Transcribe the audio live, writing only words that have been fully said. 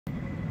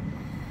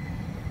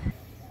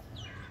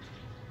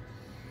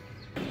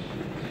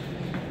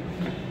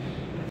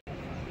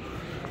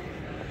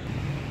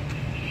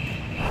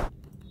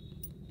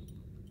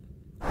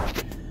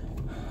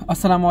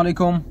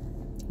अस्सलामुअलैकुम,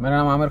 मेरा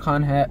नाम आमिर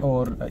ख़ान है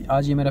और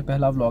आज ये मेरा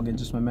पहला व्लॉग है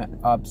जिसमें मैं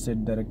आपसे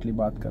डायरेक्टली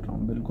बात कर रहा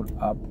हूँ। बिल्कुल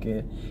आपके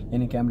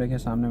यानी कैमरे के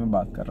सामने मैं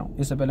बात कर रहा हूँ।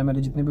 इससे पहले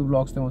मेरे जितने भी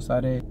व्लॉग्स थे वो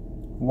सारे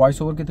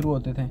वॉइस ओवर के थ्रू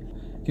होते थे,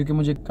 क्योंकि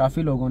मुझे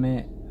काफ़ी लोगों ने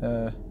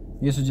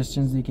ये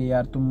सजेशंस दी कि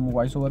यार तुम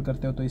वॉइस ओवर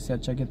करते हो तो इससे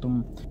अच्छा कि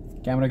तुम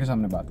कैमरे के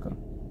सामने बात करो।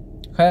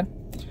 खैर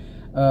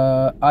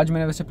आज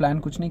मैंने वैसे प्लान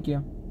कुछ नहीं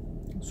किया।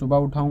 सुबह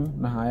उठा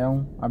हूँ, नहाया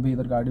हूँ, अभी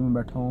इधर गाड़ी में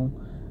बैठा हूँ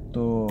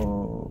तो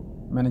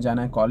मैंने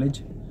जाना है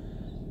कॉलेज।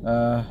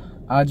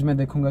 आज मैं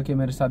देखूंगा कि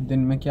मेरे साथ दिन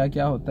में क्या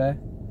क्या होता है,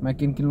 मैं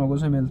किन किन लोगों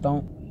से मिलता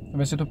हूँ।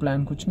 वैसे तो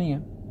प्लान कुछ नहीं है,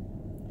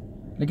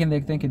 लेकिन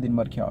देखते हैं कि दिन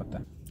भर क्या होता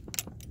है।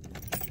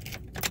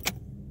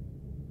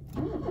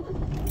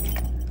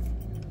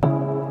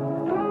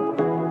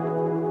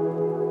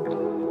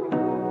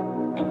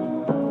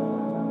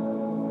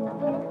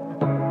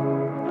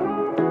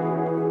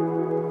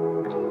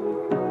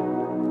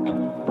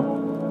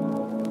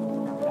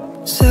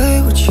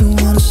 Say what you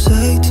wanna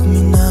say to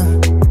me now.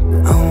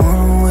 I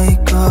wanna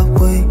wake up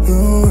with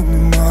you in the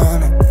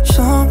morning.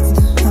 Show me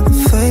there's nothing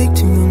fake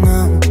to me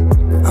now.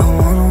 I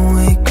wanna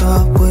wake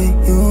up with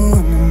you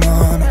in the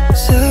morning.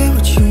 Say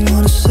what you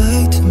wanna say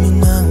to me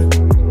now.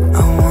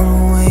 I wanna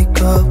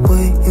wake up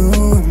with you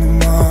in the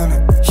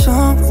morning.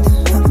 Show me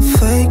there's nothing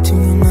fake to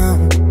me now.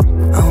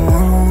 I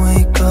wanna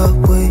wake up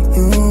with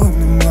you in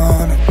the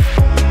morning.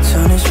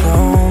 Turn this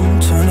room,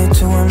 turn it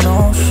to an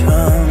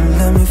ocean.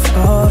 Let me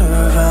float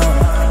around.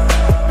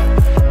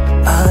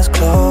 Eyes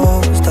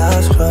closed,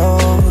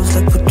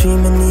 like we're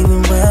dreaming even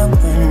when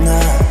we're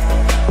not.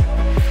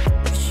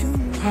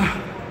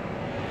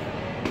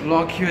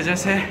 Vlog की वजह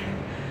से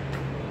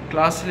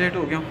class से late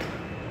हो गया हूँ,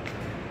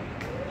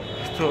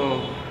 तो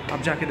अब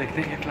जाके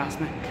देखते हैं कि क्लास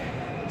में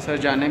सर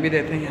जाने भी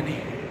देते हैं या नहीं।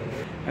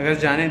 अगर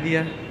जाने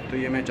दिया तो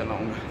ये मैं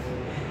चलाऊँगा,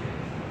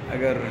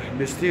 अगर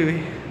बेइज्जती हुई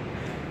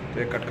तो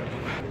ये कट कर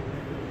दूँगा।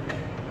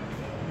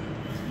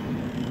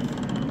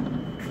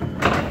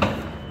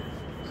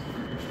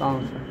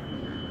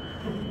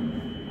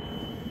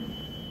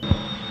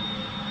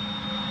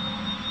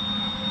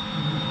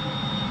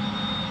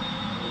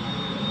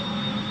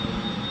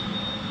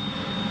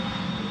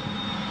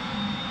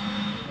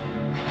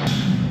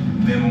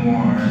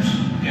 Memoirs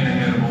in a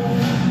edible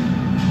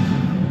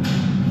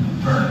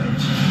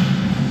verdict.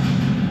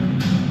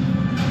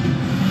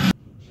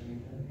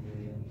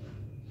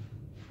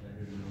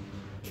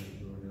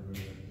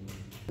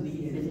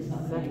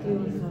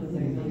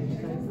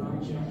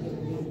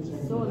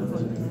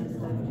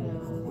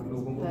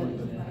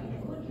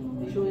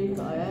 जो एक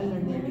आया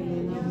लड़ने के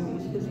लिए ना, वो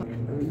उसके साथ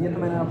ये तो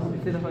मैंने आपको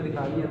पिछली दफ़ा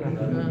दिखा दिया था।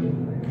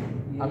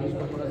 अब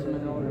इसको थोड़ा सा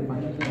मैंने और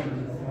रिफाइन किया,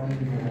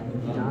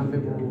 जहाँ पे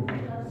वो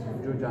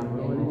जो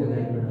जानवरों वाली जगह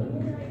है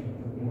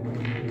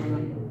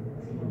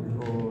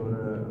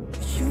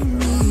You and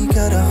me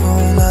got a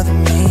whole other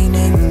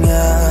meaning, I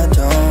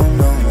don't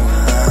know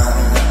how.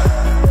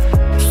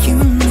 You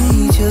and me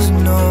just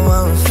know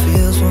how it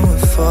feels when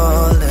we're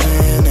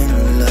falling in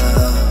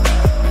love.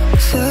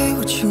 Say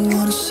what you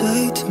wanna say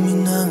to me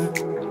now.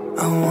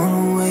 I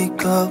wanna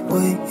wake up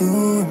with you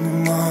in the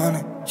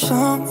morning.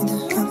 Show me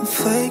there's nothing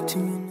fake to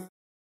me now.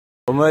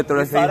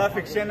 सारा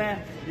fiction है,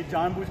 ये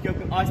जानबूझ के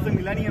आज तक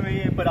मिला नहीं हमें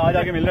ये, पर आज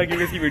आके मिल रहा है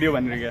क्योंकि इसकी वीडियो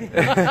बन रही है।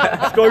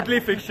 Totally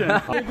fiction.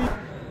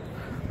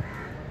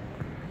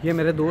 ये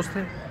मेरे दोस्त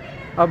हैं।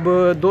 अब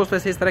दोस्त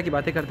वैसे इस तरह की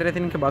बातें करते रहते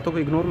हैं, इनकी बातों को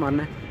इग्नोर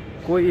मारना है,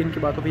 कोई इनकी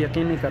बातों पे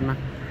यकीन नहीं करना।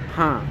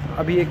 हाँ,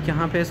 अभी एक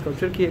यहाँ पे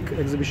स्कल्पचर की एक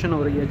एग्जीबिशन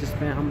हो रही है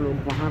जिसमें हम लोग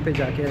वहाँ पे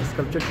जाके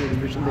स्कल्पचर की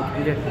एग्जीबिशन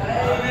देखेंगे।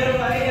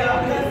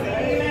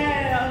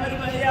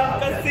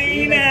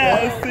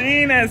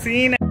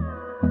 सीन है।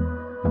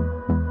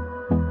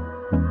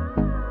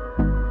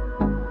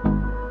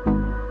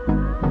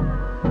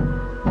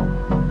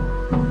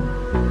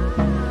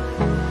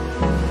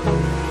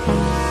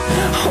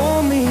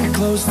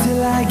 Close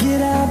till I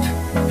get up.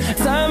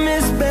 Time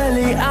is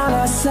barely on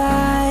our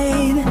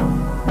side.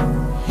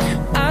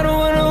 I don't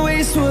wanna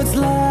waste what's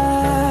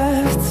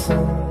left.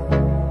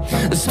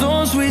 The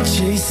storms we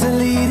chase are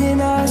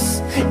leading us,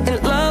 and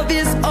love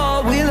is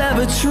all we'll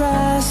ever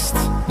trust.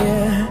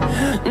 Yeah,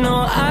 no,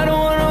 I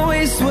don't wanna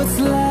waste what's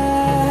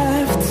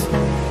left.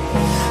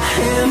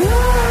 And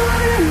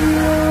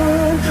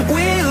on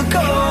we'll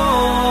go,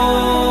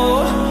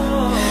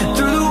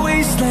 through the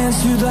wastelands,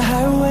 through the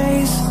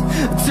highways,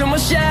 till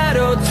my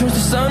shadow turns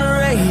to sun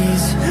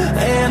rays.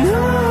 And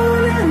on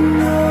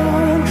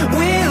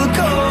we'll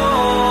go,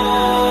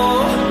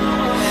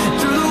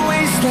 through the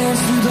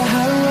wastelands, through the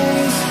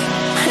highways.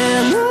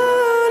 And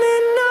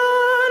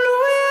on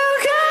we'll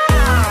go.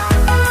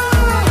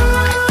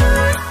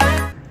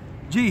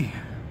 जी,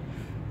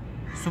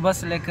 सुबह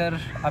से लेकर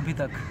अभी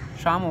तक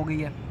शाम हो गई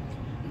है।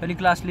 पहली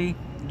क्लास ली,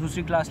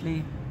 दूसरी क्लास ली।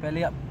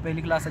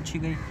 पहली क्लास अच्छी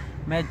गई।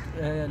 मैं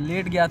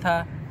लेट गया था,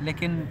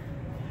 लेकिन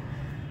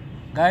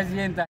गाइस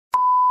ये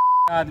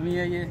आदमी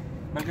है, ये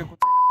बल्कि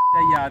कुत्ते का बच्चा,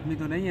 ये आदमी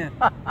तो नहीं है।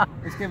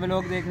 इसके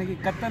व्लॉग देखने की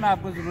कतई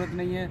आपको ज़रूरत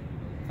नहीं है,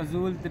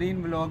 फजूल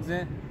तरीन व्लॉग्स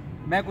हैं।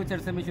 मैं कुछ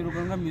अर्से में शुरू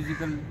करूँगा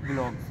म्यूज़िकल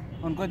व्लॉग्स,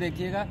 उनको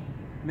देखिएगा,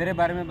 मेरे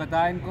बारे में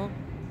बताएं इनको,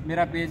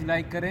 मेरा पेज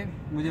लाइक करें,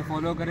 मुझे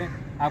फॉलो करें।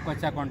 आपको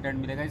अच्छा कंटेंट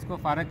मिलेगा। इसको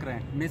फारक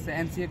करें, मिस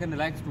एमसीए का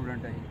नालायक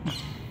स्टूडेंट है।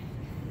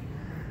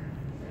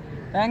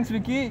 थैंक्स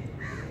विकी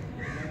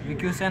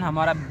हुसैन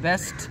हमारा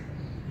बेस्ट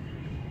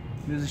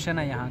म्यूजिशियन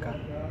है यहाँ का,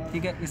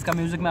 ठीक है। इसका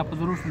म्यूज़िक मैं आपको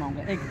ज़रूर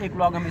सुनाऊंगा। एक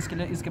व्लॉग हम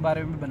इसके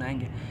बारे में भी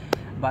बनाएंगे।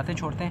 बातें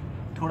छोड़ते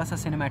हैं, थोड़ा सा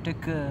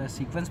सिनेमैटिक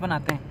सीक्वेंस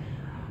बनाते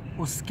हैं,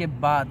 उसके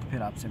बाद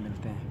फिर आपसे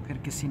मिलते हैं, फिर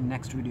किसी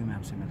नेक्स्ट वीडियो में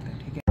आपसे मिलते हैं,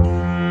 ठीक है।